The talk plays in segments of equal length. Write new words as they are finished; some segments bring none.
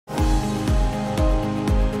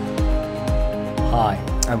Hi,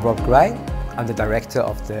 I'm Rob Gray. I'm the director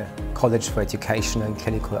of the College for Education and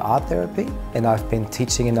Clinical Art Therapy, and I've been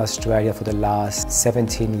teaching in Australia for the last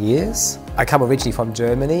 17 years. I come originally from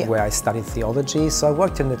Germany, where I studied theology, so I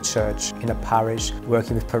worked in the church, in a parish,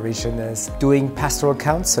 working with parishioners, doing pastoral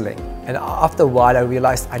counselling. And after a while I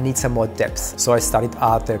realised I need some more depth, so I studied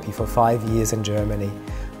art therapy for 5 years in Germany.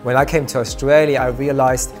 When I came to Australia, I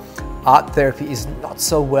realised art therapy is not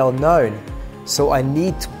so well known. So I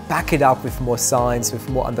need to back it up with more science, with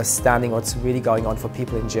more understanding what's really going on for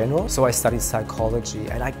people in general. So I studied psychology,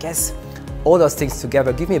 and I guess all those things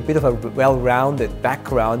together give me a bit of a well-rounded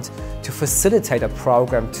background to facilitate a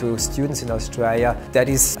program to students in Australia that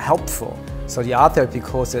is helpful. So the art therapy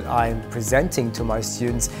course that I'm presenting to my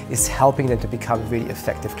students is helping them to become really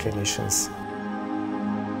effective clinicians.